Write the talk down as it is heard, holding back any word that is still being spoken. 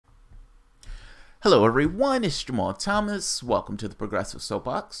Hello everyone, it's Jamal Thomas. Welcome to the Progressive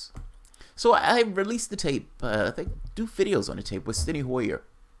Soapbox. So I released the tape, I think do videos on the tape with Steny Hoyer.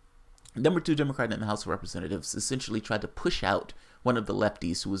 Number 2 Democrat in the House of Representatives essentially tried to push out one of the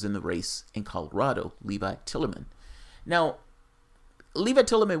lefties who was in the race in Colorado, Levi Tillerman. Now, Levi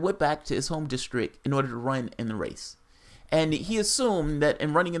Tillerman went back to his home district in order to run in the race. And he assumed that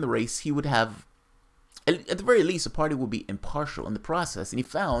in running in the race, he would have, at the very least, the party would be impartial in the process. And he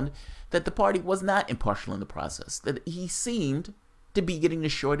found that the party was not impartial in the process, that he seemed to be getting the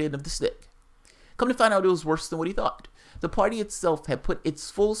short end of the stick. Come to find out, it was worse than what he thought. The party itself had put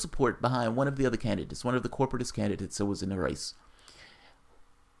its full support behind one of the other candidates, one of the corporatist candidates that was in the race.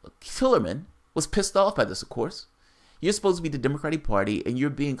 Tillerman was pissed off by this, of course. You're supposed to be the Democratic Party, and you're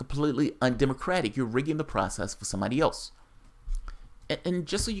being completely undemocratic. You're rigging the process for somebody else. And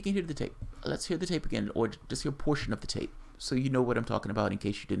just so you can hear the tape, let's hear the tape again, or just hear a portion of the tape, so you know what I'm talking about in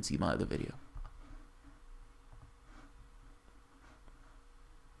case you didn't see my other video.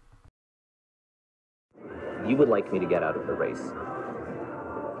 You would like me to get out of the race.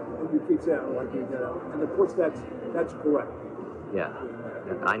 You keep saying, I would like you to get out. And of course, that's correct. Yeah.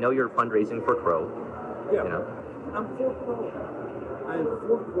 I know you're fundraising for Crow. Yeah. You know? I'm for Crow. I am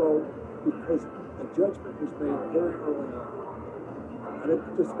for Crow because a judgment was made very early on. I didn't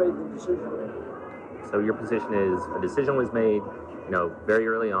participate in the decision. So your position is a decision was made, very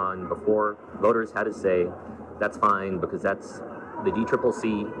early on before voters had to say, that's fine because that's the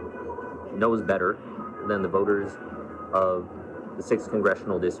DCCC knows better than the voters of the 6th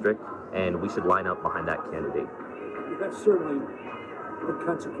Congressional District, and we should line up behind that candidate. That's certainly the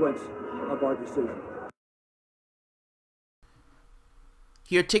consequence of our decision.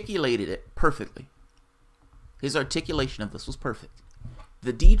 He articulated it perfectly. His articulation of this was perfect.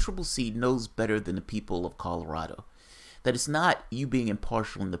 The DCCC knows better than the people of Colorado. That it's not you being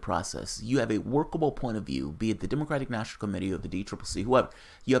impartial in the process. You have a workable point of view, be it the Democratic National Committee or the DCCC, whoever.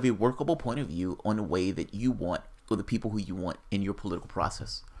 You have a workable point of view on the way that you want, or the people who you want in your political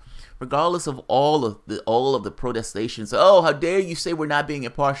process. Regardless of all of the protestations, oh, how dare you say we're not being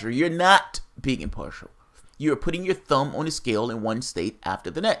impartial. You're not being impartial. You're putting your thumb on a scale in one state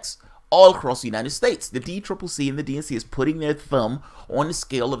after the next. All across the United States, the DCCC and the DNC is putting their thumb on the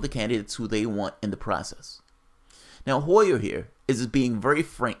scale of the candidates who they want in the process. Now, Hoyer here is being very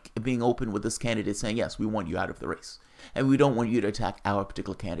frank and being open with this candidate, saying, yes, we want you out of the race. And we don't want you to attack our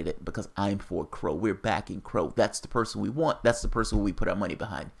particular candidate because I'm for Crow. We're backing Crow. That's the person we want. That's the person who we put our money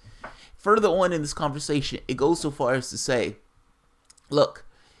behind. Further on in this conversation, it goes so far as to say, look,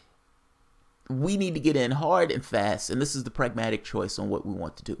 we need to get in hard and fast, and this is the pragmatic choice on what we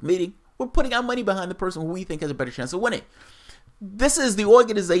want to do. Meaning, we're putting our money behind the person who we think has a better chance of winning. This is the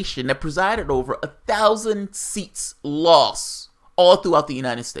organization that presided over 1,000 seats loss all throughout the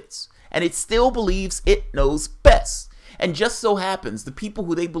United States. And it still believes it knows best. And just so happens, the people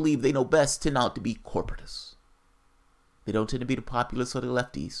who they believe they know best turn out to be corporatists. They don't tend to be the populists or the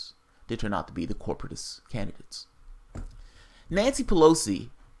lefties. They turn out to be the corporatist candidates. Nancy Pelosi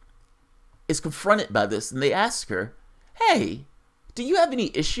is confronted by this, and they ask her, hey, do you have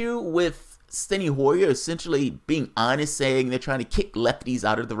any issue with Steny Hoyer essentially being honest, saying they're trying to kick lefties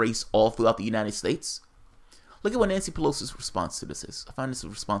out of the race all throughout the United States? Look at what Nancy Pelosi's response to this is. I find this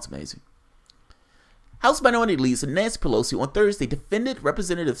response amazing. House Minority Leader Nancy Pelosi on Thursday defended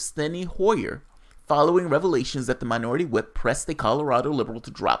Representative Steny Hoyer following revelations that the minority whip pressed a Colorado liberal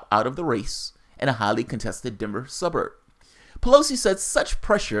to drop out of the race in a highly contested Denver suburb. Pelosi said such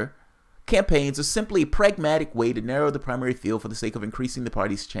pressure campaigns are simply a pragmatic way to narrow the primary field for the sake of increasing the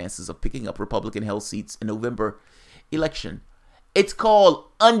party's chances of picking up Republican-held seats in November election. It's called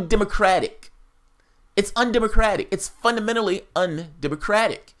undemocratic. It's undemocratic. It's fundamentally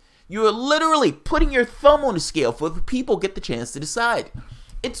undemocratic. You're literally putting your thumb on the scale for the people get the chance to decide.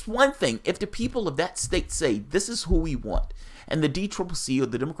 It's one thing if the people of that state say, this is who we want, and the DCCC or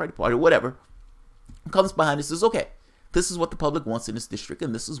the Democratic Party or whatever comes behind and says, okay, this is what the public wants in this district,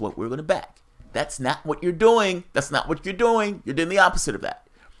 and this is what we're going to back. That's not what you're doing. That's not what you're doing. You're doing the opposite of that.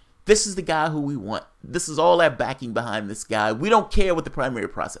 This is the guy who we want. This is all our backing behind this guy. We don't care what the primary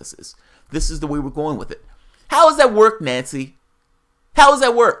process is. This is the way we're going with it. How has that worked, Nancy? How has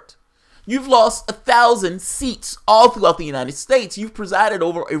that worked? You've lost 1,000 seats all throughout the United States. You've presided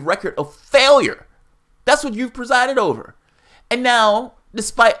over a record of failure. That's what you've presided over. And now,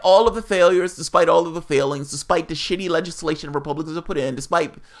 despite all of the failures, despite all of the failings, despite the shitty legislation Republicans have put in,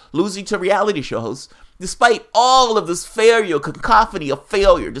 despite losing to reality show hosts, despite all of this failure, cacophony of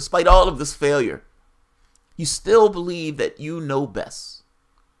failure, despite all of this failure, you still believe that you know best.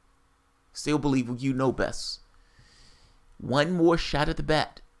 Still believe you know best. One more shot at the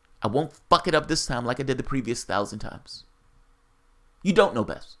bat. I won't fuck it up this time like I did the previous 1,000 times. You don't know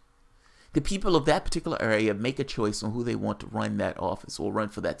best. The people of that particular area make a choice on who they want to run that office or run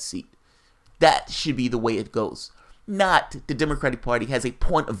for that seat. That should be the way it goes. Not the Democratic Party has a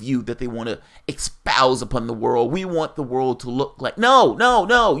point of view that they want to espouse upon the world. We want the world to look like... No, no,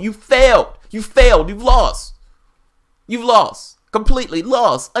 no. You failed. You failed. You've lost. You've lost. Completely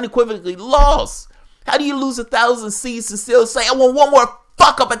lost. Unequivocally lost. How do you lose 1,000 seats and still say, I want one more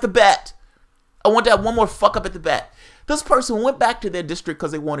fuck up at the bat? I want to have one more fuck up at the bat. This person went back to their district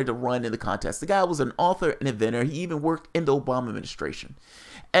because they wanted to run in the contest. The guy was an author and inventor. He even worked in the Obama administration.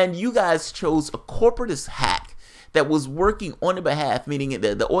 And you guys chose a corporatist hack that was working on their behalf, meaning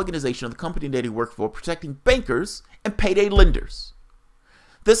the organization or the company that he worked for, protecting bankers and payday lenders.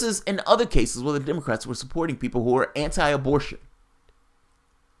 This is in other cases where the Democrats were supporting people who are anti-abortion.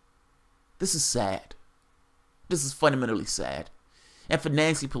 This is sad. This is fundamentally sad. And for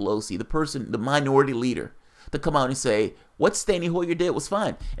Nancy Pelosi, the person, the minority leader, to come out and say, what Steny Hoyer did was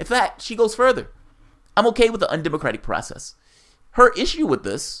fine. In fact, she goes further. I'm okay with the undemocratic process. Her issue with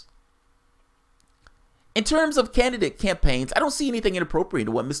this, in terms of candidate campaigns, I don't see anything inappropriate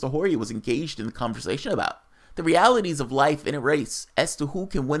in what Mr. Hoyer was engaged in the conversation about. The realities of life in a race as to who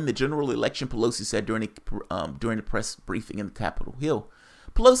can win the general election, Pelosi said during the press briefing in Capitol Hill.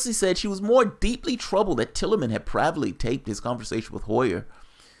 Pelosi said she was more deeply troubled that Tillerman had privately taped his conversation with Hoyer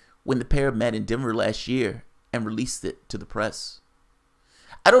when the pair met in Denver last year and released it to the press.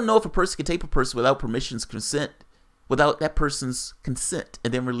 I don't know if a person can tape a person without that person's consent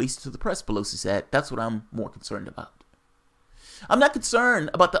and then release it to the press, Pelosi said. That's what I'm more concerned about. I'm not concerned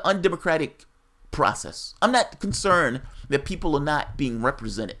about the undemocratic process. I'm not concerned that people are not being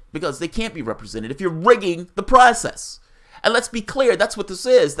represented because they can't be represented if you're rigging the process. And let's be clear, that's what this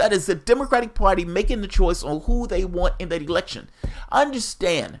is. That is the Democratic Party making the choice on who they want in that election. I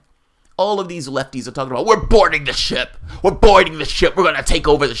understand all of these lefties are talking about, we're boarding the ship. We're boarding the ship. We're going to take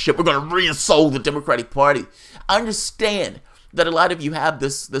over the ship. We're going to reinsole the Democratic Party. I understand that a lot of you have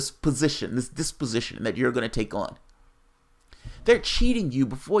this position, this disposition that you're going to take on. They're cheating you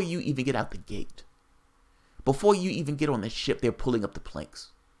before you even get out the gate. Before you even get on the ship, they're pulling up the planks.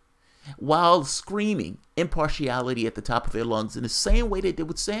 While screaming impartiality at the top of their lungs in the same way they did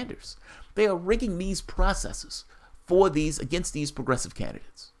with Sanders. They are rigging these processes against these progressive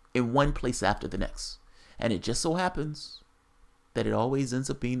candidates in one place after the next. And it just so happens that it always ends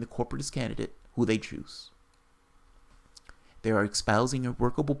up being the corporatist candidate who they choose. They are espousing a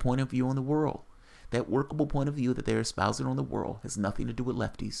workable point of view on the world. That workable point of view that they're espousing on the world has nothing to do with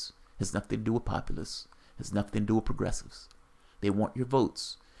lefties, has nothing to do with populists, has nothing to do with progressives. They want your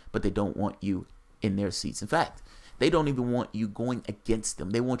votes, but they don't want you in their seats. In fact, they don't even want you going against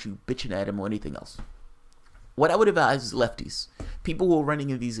them. They want you bitching at them or anything else. What I would advise is lefties, people who are running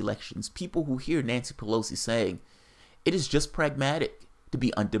in these elections, people who hear Nancy Pelosi saying, it is just pragmatic to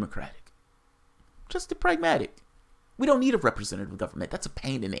be undemocratic. Just pragmatic. We don't need a representative government. That's a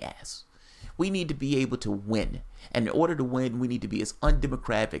pain in the ass. We need to be able to win. And in order to win, we need to be as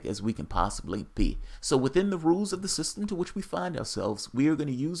undemocratic as we can possibly be. So within the rules of the system to which we find ourselves, we are going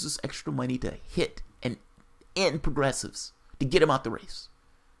to use this extra money to hit and end progressives, to get them out the race,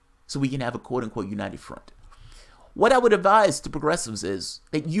 so we can have a quote-unquote united front. What I would advise to progressives is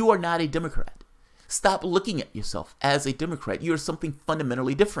that you are not a Democrat. Stop looking at yourself as a Democrat. You are something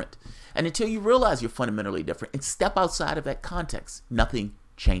fundamentally different. And until you realize you're fundamentally different and step outside of that context, nothing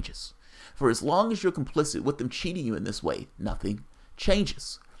changes. For as long as you're complicit with them cheating you in this way, nothing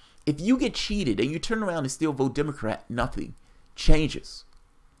changes. If you get cheated and you turn around and still vote Democrat, nothing changes.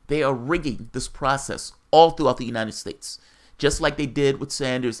 They are rigging this process all throughout the United States. Just like they did with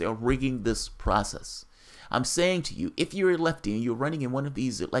Sanders, they are rigging this process. I'm saying to you, if you're a lefty and you're running in one of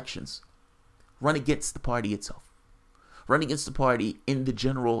these elections, run against the party itself. Run against the party in the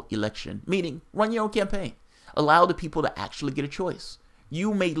general election, meaning run your own campaign. Allow the people to actually get a choice.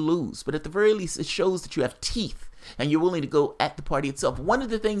 You may lose, but at the very least, it shows that you have teeth and you're willing to go at the party itself. One of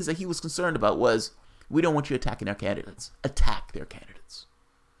the things that he was concerned about was, we don't want you attacking our candidates. Attack their candidates.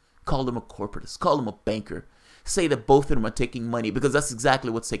 Call them a corporatist. Call them a banker. Say that both of them are taking money, because that's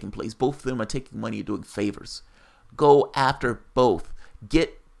exactly what's taking place. Both of them are taking money and doing favors. Go after both.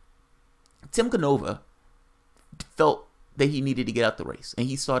 Tim Canova felt that he needed to get out the race, and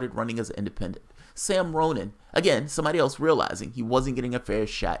he started running as an independent. Sam Ronan, again, somebody else realizing he wasn't getting a fair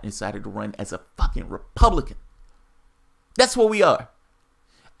shot and decided to run as a fucking Republican. That's where we are.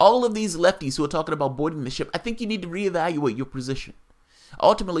 All of these lefties who are talking about boarding the ship, I think you need to reevaluate your position.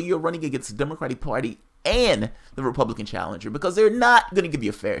 Ultimately, you're running against the Democratic Party and the Republican challenger, because they're not going to give you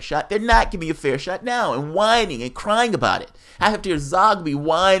a fair shot. They're not giving you a fair shot now, and whining and crying about it. I have to hear Zogby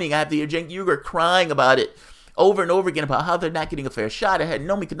whining. I have to hear Cenk Uygur crying about it over and over again about how they're not getting a fair shot. I had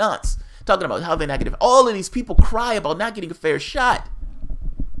Nomi Knotts talking about how they're not getting. All of these people cry about not getting a fair shot.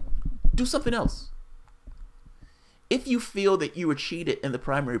 Do something else. If you feel that you were cheated in the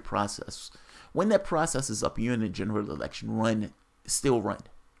primary process, when that process is up, you're in the general election, run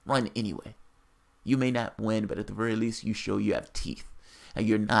anyway. You may not win, but at the very least, you show you have teeth, and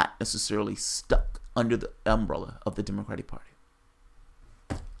you're not necessarily stuck under the umbrella of the Democratic Party.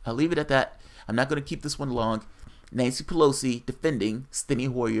 I'll leave it at that. I'm not going to keep this one long. Nancy Pelosi defending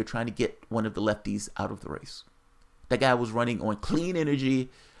Steny Hoyer, trying to get one of the lefties out of the race. That guy was running on clean energy.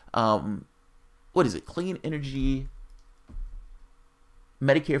 What is it? Clean energy,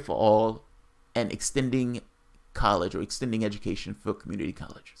 Medicare for all, and extending college or extending education for community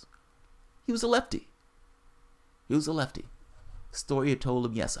colleges. He was a lefty. He was a lefty. Story had told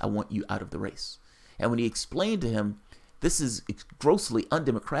him, yes, I want you out of the race. And when he explained to him, this is grossly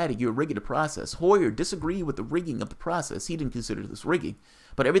undemocratic, you're rigging the process. Hoyer disagreed with the rigging of the process. He didn't consider this rigging.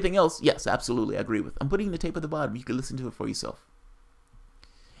 But everything else, yes, absolutely, I agree with. I'm putting the tape at the bottom. You can listen to it for yourself.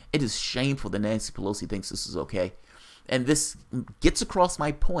 It is shameful that Nancy Pelosi thinks this is okay. And this gets across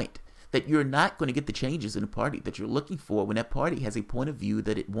my point that you're not going to get the changes in the party that you're looking for when that party has a point of view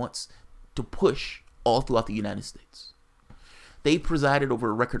that it wants to push all throughout the United States. They presided over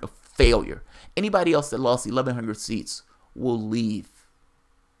a record of failure. Anybody else that lost 1,100 seats will leave.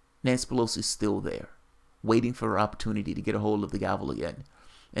 Nancy Pelosi is still there, waiting for her opportunity to get a hold of the gavel again.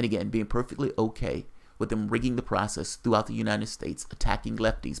 And again, being perfectly okay with them rigging the process throughout the United States, attacking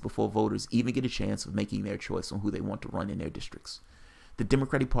lefties before voters even get a chance of making their choice on who they want to run in their districts. The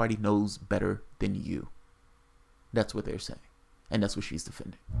Democratic Party knows better than you. That's what they're saying. And that's what she's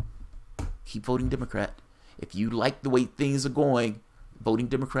defending. Keep voting Democrat. If you like the way things are going, voting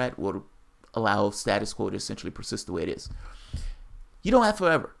Democrat will allow status quo to essentially persist the way it is. You don't have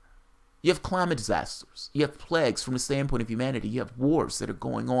forever. You have climate disasters. You have plagues from the standpoint of humanity. You have wars that are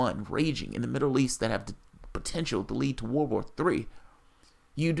going on, raging in the Middle East that have the potential to lead to World War III.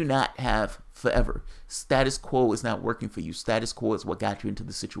 You do not have forever. Status quo is not working for you. Status quo is what got you into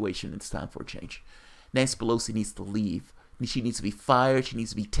the situation. It's time for a change. Nancy Pelosi needs to leave. She needs to be fired. She needs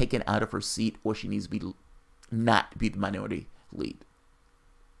to be taken out of her seat, or she needs to be not be the minority lead.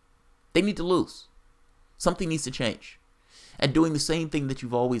 They need to lose. Something needs to change. And doing the same thing that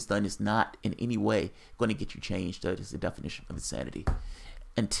you've always done is not in any way going to get you changed. That is the definition of insanity.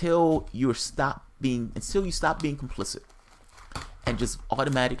 Until you stop being complicit and just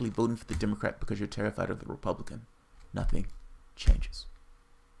automatically voting for the Democrat because you're terrified of the Republican, nothing changes.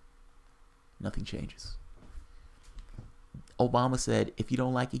 Nothing changes. Obama said, if you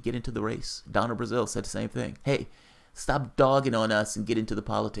don't like it, get into the race. Donna Brazile said the same thing. Hey, stop dogging on us and get into the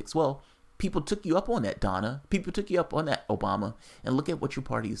politics. Well, people took you up on that, Donna. People took you up on that, Obama. And look at what your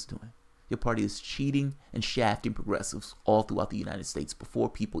party is doing. Your party is cheating and shafting progressives all throughout the United States before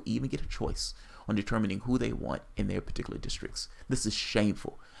people even get a choice on determining who they want in their particular districts. This is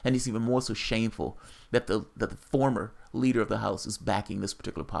shameful. And it's even more so shameful that the former leader of the House is backing this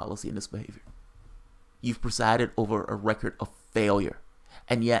particular policy and this behavior. You've presided over a record of failure,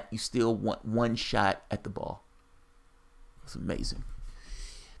 and yet you still want one shot at the ball. It's amazing.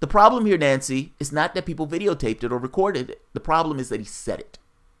 The problem here, Nancy, is not that people videotaped it or recorded it. The problem is that he said it.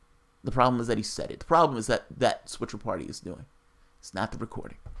 The problem is that he said it. The problem is that that's what your party is doing. It's not the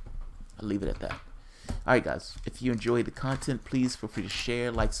recording. I'll leave it at that. All right, guys. If you enjoy the content, please feel free to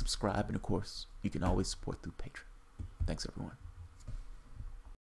share, like, subscribe, and of course, you can always support through Patreon. Thanks, everyone.